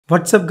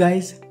What's up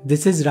guys,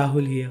 this is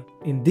Rahul here.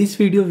 In this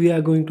video we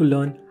are going to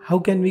learn how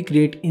can we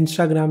create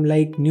Instagram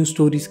like new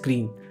story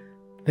screen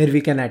where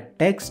we can add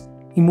text,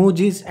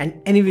 emojis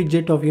and any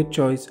widget of your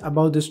choice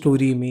about the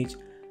story image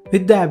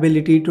with the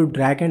ability to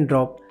drag and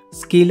drop,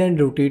 scale and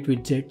rotate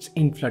widgets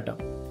in Flutter.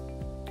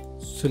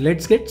 So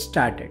let's get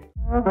started.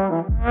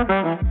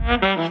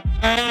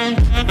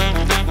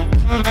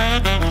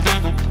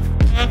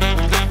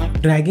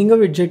 Dragging a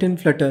widget in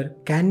Flutter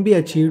can be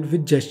achieved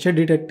with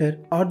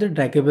GestureDetector or the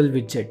Draggable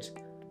widgets,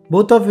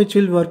 both of which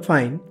will work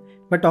fine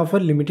but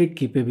offer limited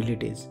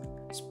capabilities,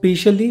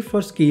 especially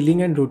for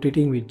scaling and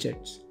rotating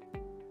widgets.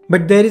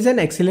 But there is an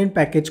excellent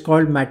package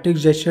called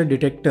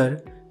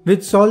MatrixGestureDetector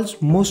which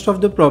solves most of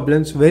the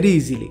problems very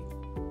easily.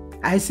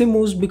 I say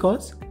most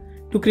because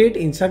to create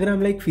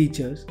Instagram-like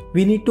features,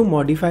 we need to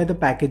modify the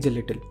package a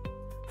little.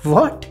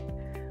 What?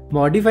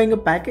 Modifying a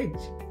package?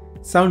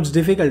 Sounds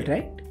difficult,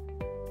 right?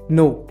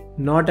 No,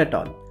 not at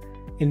all.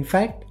 In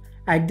fact,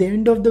 at the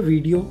end of the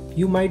video,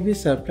 you might be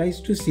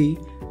surprised to see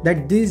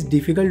that these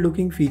difficult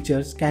looking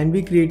features can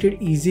be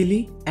created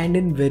easily and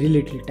in very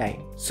little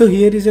time. So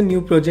here is a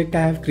new project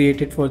I have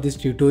created for this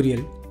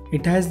tutorial.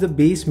 It has the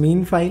base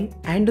main file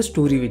and a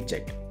story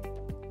widget.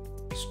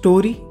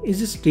 Story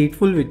is a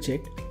stateful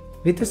widget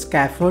with a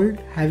scaffold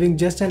having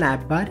just an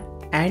app bar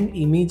and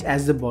image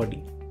as the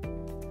body.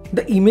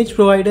 The image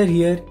provider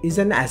here is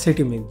an asset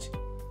image,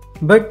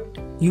 but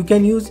you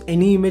can use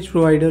any image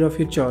provider of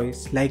your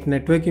choice like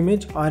network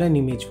image or an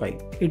image file.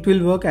 It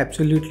will work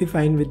absolutely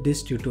fine with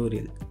this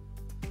tutorial.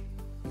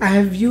 I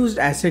have used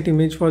asset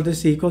image for the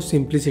sake of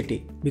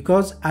simplicity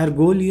because our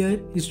goal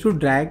here is to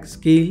drag,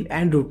 scale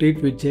and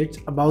rotate widgets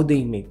above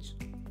the image.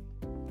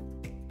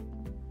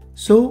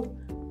 So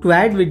to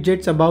add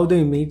widgets above the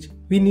image,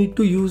 we need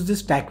to use the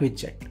stack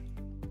widget.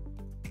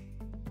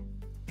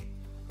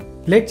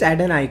 Let's add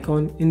an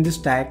icon in the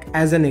stack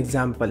as an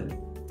example,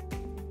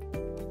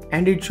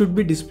 and it should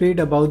be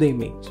displayed above the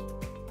image.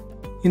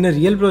 In a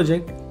real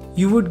project,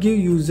 you would give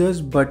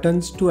users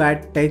buttons to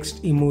add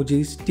text,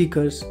 emojis,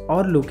 stickers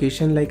or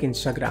location like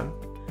Instagram.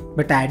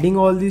 But adding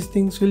all these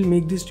things will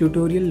make this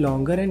tutorial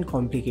longer and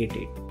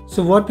complicated.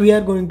 So what we are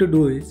going to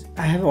do is,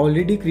 I have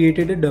already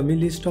created a dummy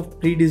list of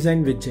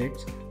pre-designed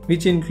widgets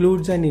which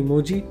includes an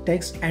emoji,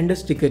 text and a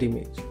sticker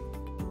image.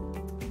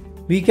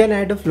 We can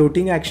add a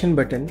floating action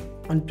button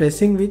on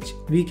pressing which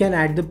we can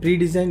add the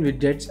pre-designed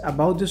widgets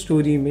above the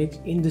story image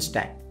in the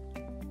stack.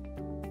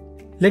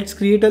 Let's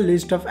create a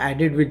list of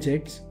added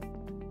widgets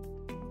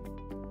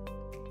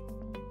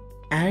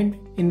and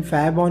in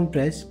fab on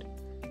pressed,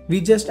 we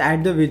just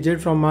add the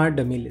widget from our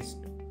dummy list.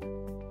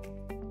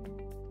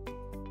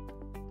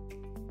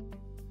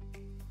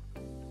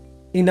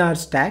 In our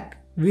stack,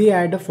 we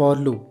add a for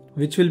loop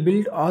which will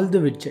build all the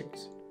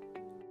widgets.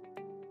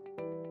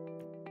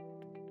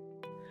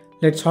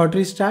 Let's hot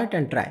restart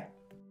and try.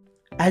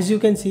 As you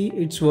can see,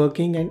 it's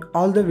working and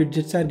all the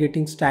widgets are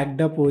getting stacked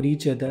up over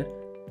each other,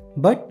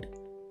 but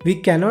we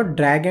cannot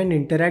drag and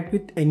interact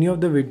with any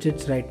of the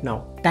widgets right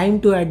now. Time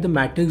to add the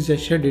matrix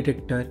gesture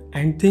detector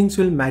and things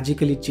will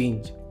magically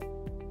change.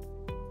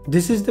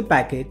 This is the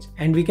package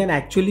and we can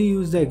actually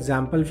use the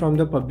example from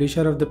the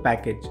publisher of the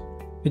package,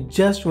 which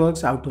just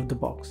works out of the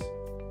box.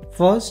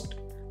 First,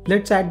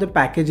 let's add the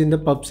package in the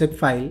pubsec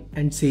file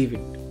and save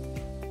it.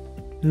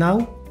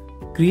 Now,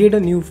 create a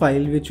new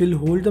file which will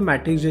hold the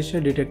matrix gesture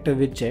detector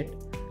widget.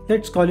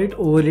 Let's call it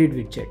overlaid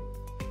widget.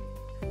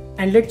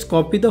 And let's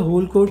copy the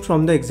whole code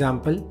from the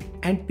example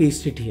and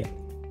paste it here.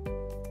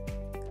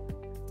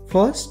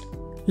 First,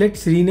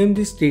 let's rename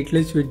this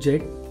stateless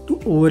widget to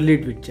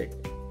overlaid widget.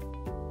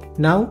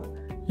 Now,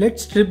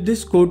 let's strip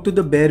this code to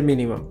the bare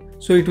minimum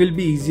so it will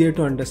be easier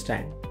to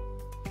understand.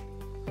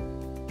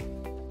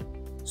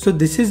 So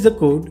this is the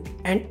code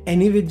and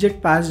any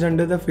widget passed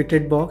under the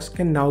fitted box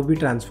can now be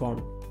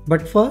transformed.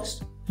 But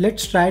first,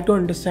 let's try to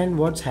understand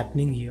what's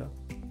happening here.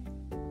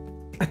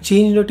 A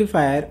change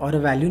notifier or a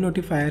value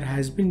notifier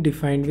has been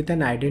defined with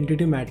an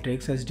identity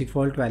matrix as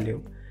default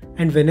value,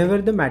 and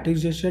whenever the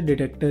matrix gesture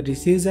detector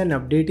receives an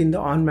update in the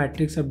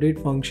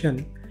onMatrixUpdate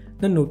function,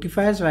 the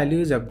notifier's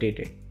value is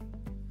updated.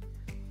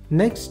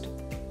 Next,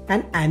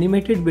 an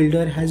animated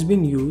builder has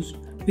been used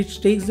which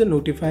takes the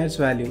notifier's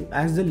value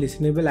as the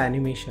listenable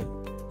animation.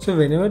 So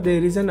whenever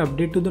there is an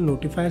update to the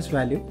notifier's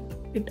value,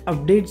 it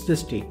updates the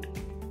state.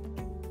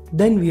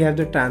 Then we have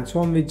the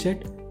transform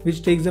widget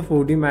which takes the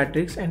 4D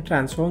matrix and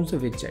transforms the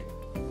widget.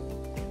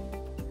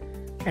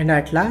 And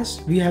at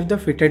last we have the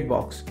fitted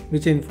box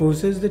which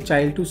enforces the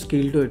child to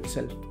scale to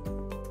itself.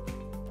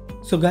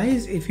 So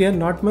guys, if you are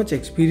not much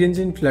experienced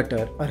in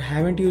Flutter or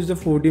haven't used the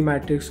 4D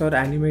matrix or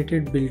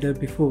animated builder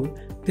before,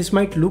 this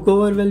might look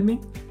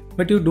overwhelming,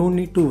 but you don't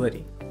need to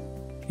worry.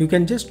 You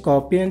can just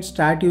copy and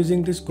start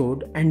using this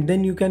code and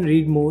then you can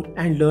read more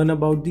and learn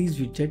about these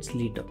widgets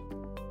later.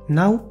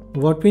 Now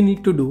what we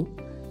need to do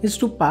is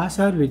to pass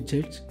our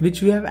widgets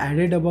which we have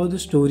added above the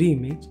story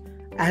image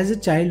as a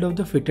child of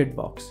the fitted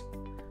box.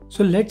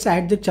 So let's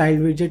add the child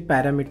widget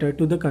parameter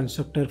to the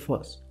constructor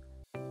first.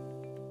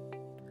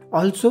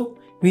 Also,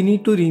 we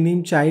need to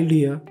rename child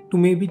here to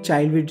maybe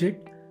child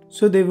widget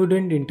so they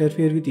wouldn't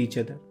interfere with each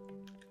other.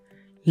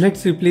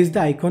 Let's replace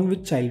the icon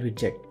with child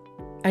widget.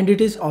 And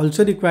it is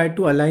also required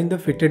to align the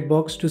fitted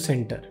box to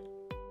center.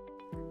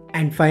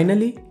 And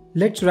finally,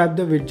 let's wrap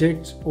the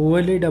widgets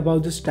overlaid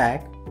above the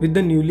stack with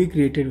the newly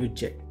created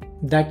widget.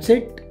 That's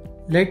it.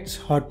 Let's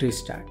hot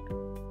restart.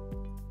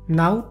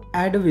 Now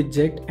add a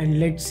widget and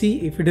let's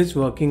see if it is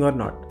working or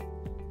not.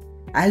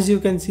 As you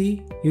can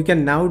see, you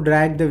can now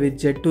drag the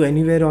widget to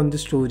anywhere on the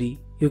story.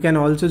 You can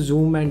also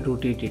zoom and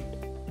rotate it.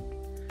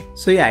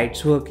 So yeah,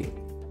 it's working.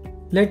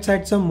 Let's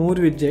add some more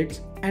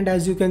widgets, and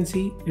as you can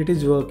see, it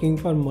is working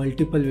for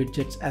multiple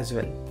widgets as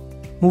well.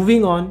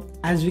 Moving on,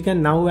 as we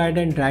can now add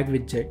and drag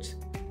widgets,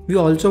 we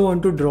also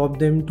want to drop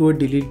them to a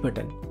delete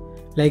button.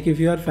 Like if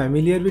you are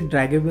familiar with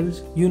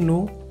draggables, you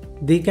know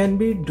they can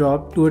be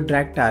dropped to a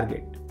drag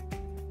target.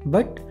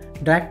 But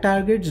drag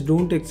targets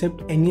don't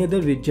accept any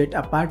other widget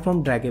apart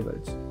from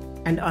draggables.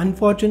 And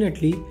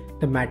unfortunately,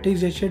 the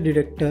matrix gesture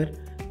detector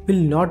will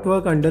not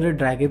work under a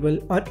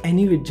draggable or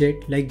any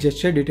widget like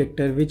gesture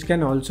detector, which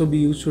can also be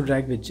used to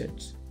drag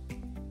widgets.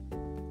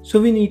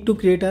 So we need to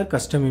create our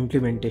custom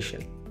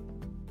implementation.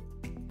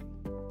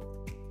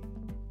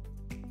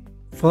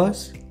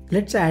 First,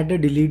 let's add a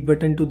delete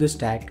button to the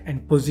stack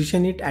and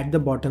position it at the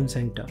bottom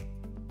center.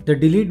 The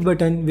delete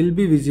button will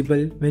be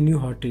visible when you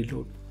hot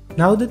reload.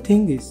 Now the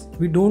thing is,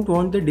 we don't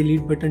want the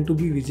delete button to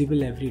be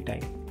visible every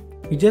time.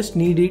 We just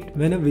need it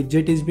when a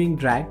widget is being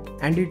dragged,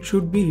 and it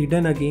should be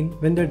hidden again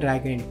when the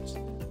drag ends.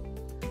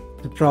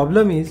 The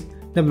problem is,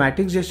 the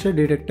matrix gesture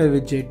detector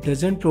widget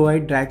doesn't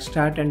provide drag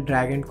start and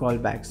drag end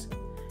callbacks.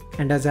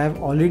 And as I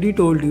have already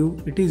told you,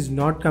 it is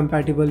not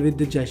compatible with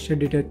the gesture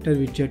detector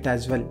widget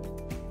as well.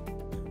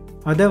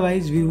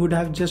 Otherwise, we would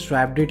have just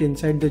wrapped it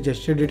inside the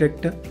gesture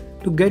detector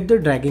to get the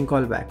dragging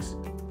callbacks.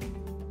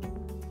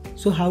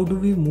 So how do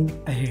we move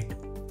ahead?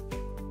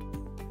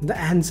 The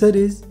answer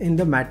is in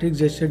the matrix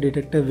gesture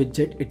detector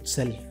widget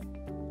itself.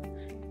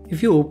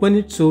 If you open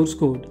its source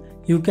code,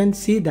 you can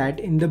see that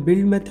in the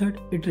build method,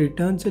 it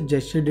returns a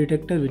gesture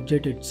detector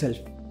widget itself.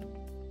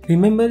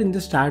 Remember in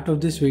the start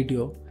of this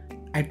video,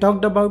 I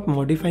talked about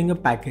modifying a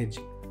package.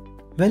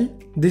 Well,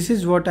 this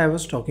is what I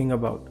was talking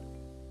about.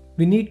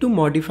 We need to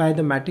modify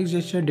the matrix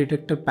gesture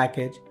detector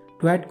package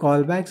to add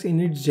callbacks in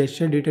its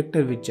gesture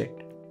detector widget.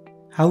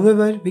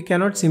 However, we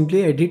cannot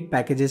simply edit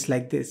packages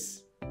like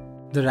this.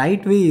 The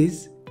right way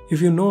is,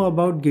 if you know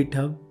about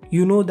GitHub,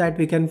 you know that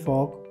we can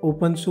fork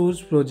open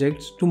source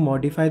projects to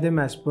modify them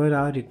as per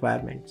our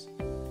requirements.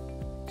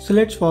 So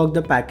let's fork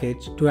the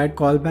package to add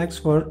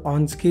callbacks for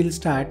onScale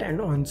start and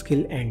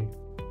onScale end.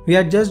 We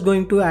are just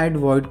going to add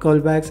void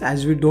callbacks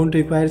as we don't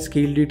require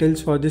scale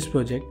details for this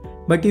project,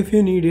 but if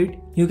you need it,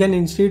 you can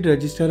instead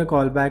register a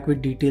callback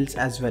with details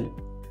as well.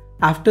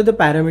 After the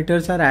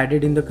parameters are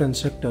added in the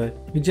constructor,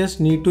 we just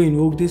need to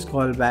invoke these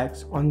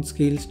callbacks on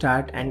scale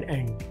start and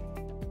end.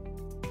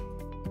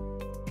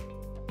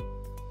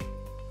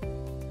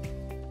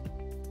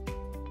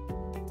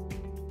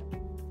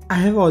 I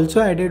have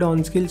also added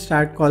onScale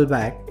start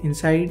callback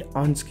inside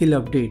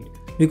onScale update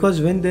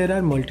because when there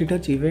are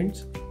multi-touch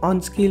events,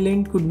 onScale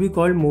end could be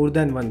called more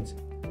than once.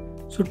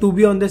 So to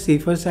be on the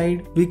safer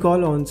side, we call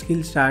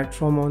onScale start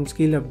from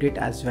onScale update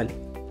as well.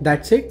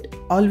 That's it.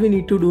 All we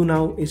need to do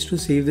now is to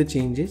save the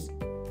changes,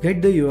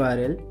 get the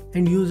URL,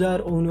 and use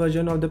our own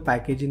version of the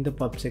package in the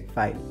pubsec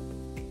file.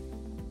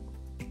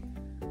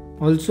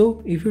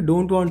 Also, if you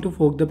don't want to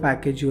fork the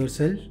package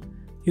yourself,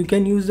 you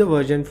can use the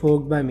version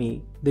forked by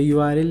me. The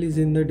URL is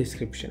in the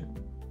description.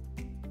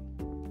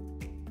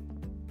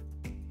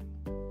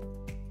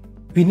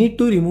 We need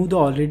to remove the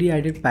already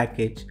added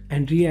package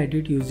and re-add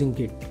it using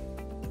git.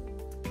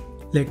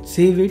 Let's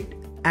save it,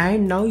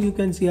 and now you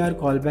can see our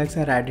callbacks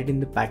are added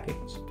in the package.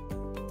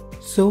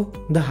 So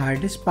the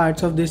hardest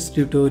parts of this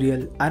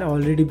tutorial are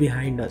already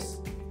behind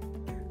us.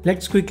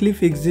 Let's quickly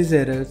fix these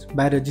errors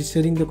by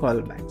registering the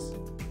callbacks.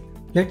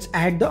 Let's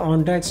add the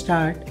onDrag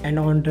start and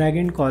onDrag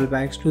end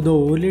callbacks to the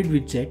overlaid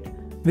widget,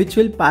 which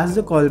will pass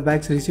the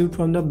callbacks received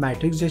from the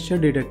matrix gesture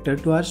detector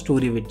to our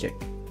story widget.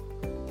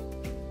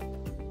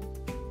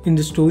 In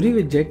the story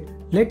widget,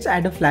 let's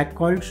add a flag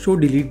called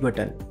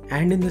showDeleteButton,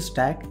 and in the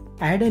stack,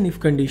 add an if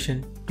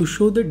condition to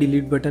show the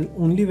delete button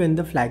only when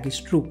the flag is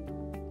true.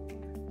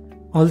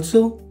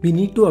 Also, we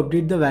need to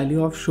update the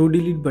value of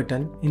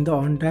showDeleteButton in the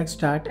onDrag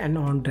start and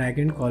onDrag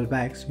end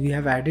callbacks we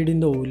have added in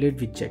the overlaid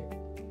widget.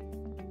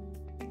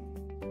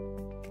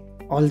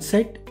 All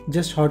set,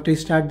 just hot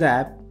restart the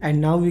app, and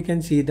now we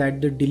can see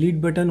that the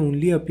delete button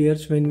only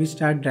appears when we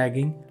start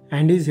dragging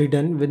and is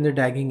hidden when the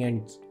dragging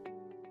ends.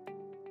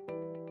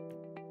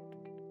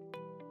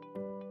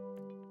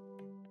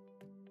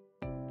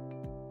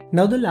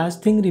 Now the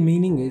last thing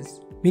remaining is,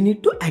 we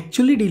need to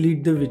actually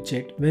delete the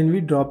widget when we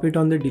drop it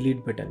on the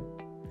delete button.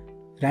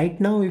 Right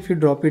now, if you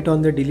drop it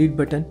on the delete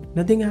button,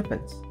 nothing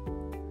happens.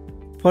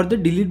 For the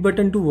delete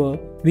button to work,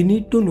 we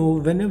need to know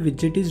when a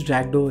widget is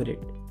dragged over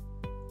it.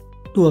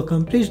 To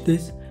accomplish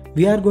this,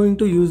 we are going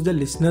to use the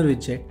listener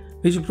widget,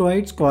 which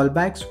provides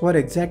callbacks for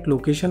exact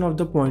location of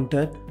the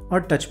pointer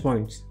or touch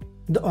points.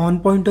 The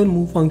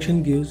onPointerMove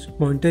function gives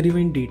pointer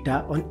event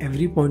data on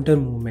every pointer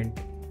movement,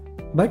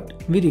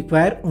 but we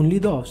require only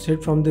the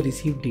offset from the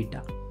received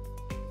data.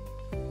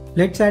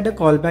 Let's add a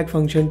callback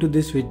function to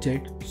this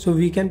widget so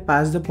we can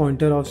pass the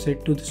pointer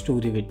offset to the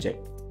story widget.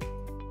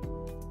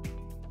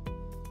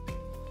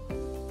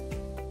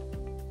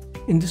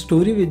 In the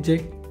story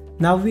widget,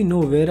 now we know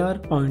where our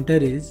pointer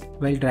is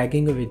while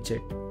dragging a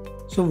widget.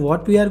 So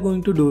what we are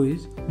going to do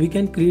is, we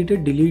can create a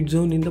delete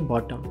zone in the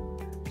bottom.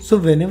 So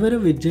whenever a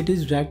widget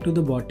is dragged to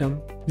the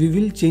bottom, we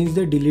will change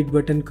the delete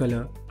button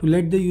color to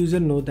let the user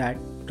know that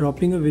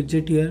dropping a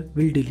widget here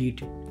will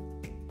delete it.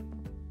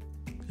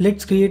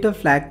 Let's create a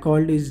flag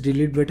called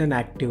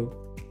isDeleteButtonActive.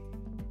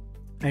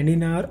 And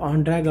in our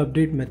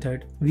onDragUpdate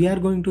method, we are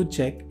going to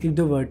check if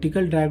the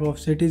vertical drag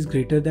offset is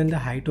greater than the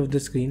height of the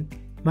screen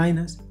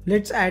minus,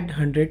 let's add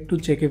 100 to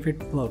check if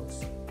it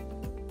works.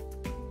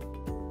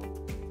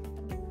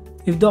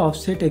 If the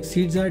offset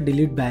exceeds our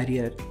delete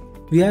barrier,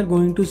 we are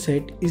going to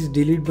set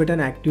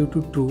isDeleteButtonActive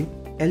to true,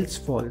 else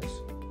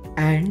false.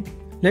 And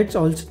let's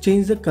also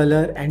change the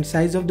color and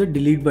size of the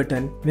delete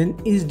button when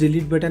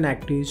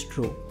isDeleteButtonActive is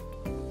true.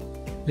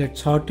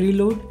 Let's hot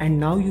reload, and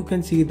now you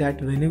can see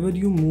that whenever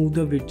you move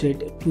the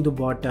widget to the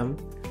bottom,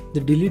 the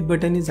delete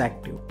button is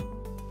active.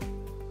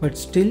 But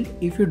still,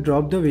 if you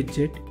drop the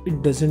widget,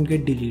 it doesn't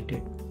get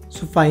deleted.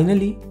 So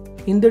finally,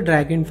 in the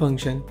drag-in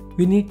function,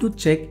 we need to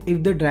check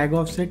if the drag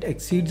offset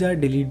exceeds our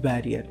delete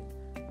barrier.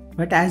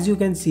 But as you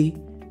can see,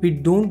 we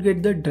don't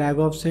get the drag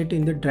offset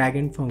in the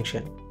drag-in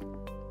function.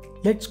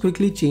 Let's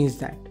quickly change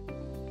that.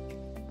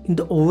 In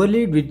the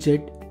overlaid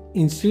widget,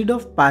 instead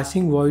of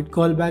passing void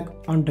callback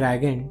on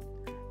drag-in,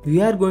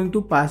 we are going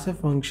to pass a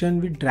function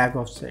with drag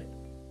offset.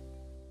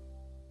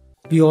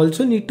 We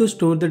also need to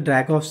store the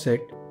drag offset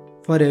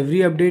for every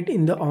update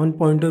in the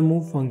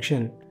onPointerMove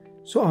function.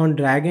 So on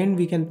drag-in,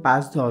 we can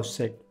pass the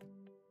offset.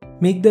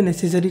 Make the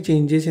necessary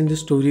changes in the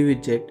story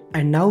widget,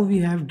 and now we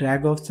have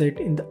drag offset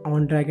in the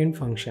onDragIn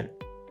function.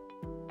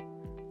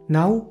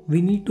 Now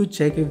we need to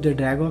check if the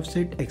drag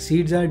offset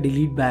exceeds our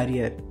delete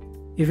barrier.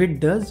 If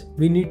it does,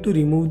 we need to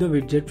remove the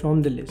widget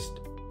from the list.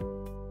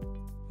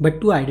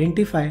 But to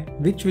identify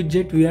which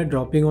widget we are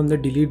dropping on the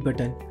delete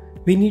button,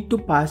 we need to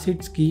pass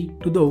its key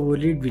to the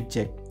overlaid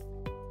widget.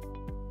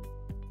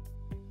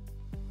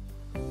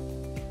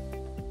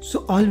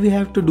 So all we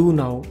have to do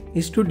now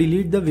is to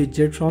delete the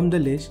widget from the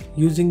list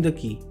using the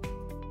key.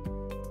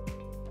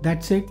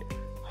 That's it,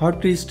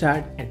 hot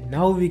restart, and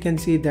now we can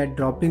see that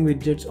dropping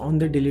widgets on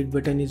the delete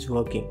button is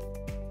working.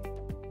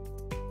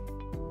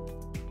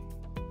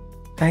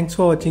 Thanks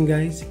for watching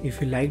guys. If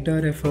you liked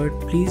our effort,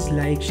 please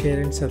like, share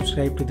and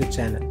subscribe to the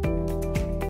channel.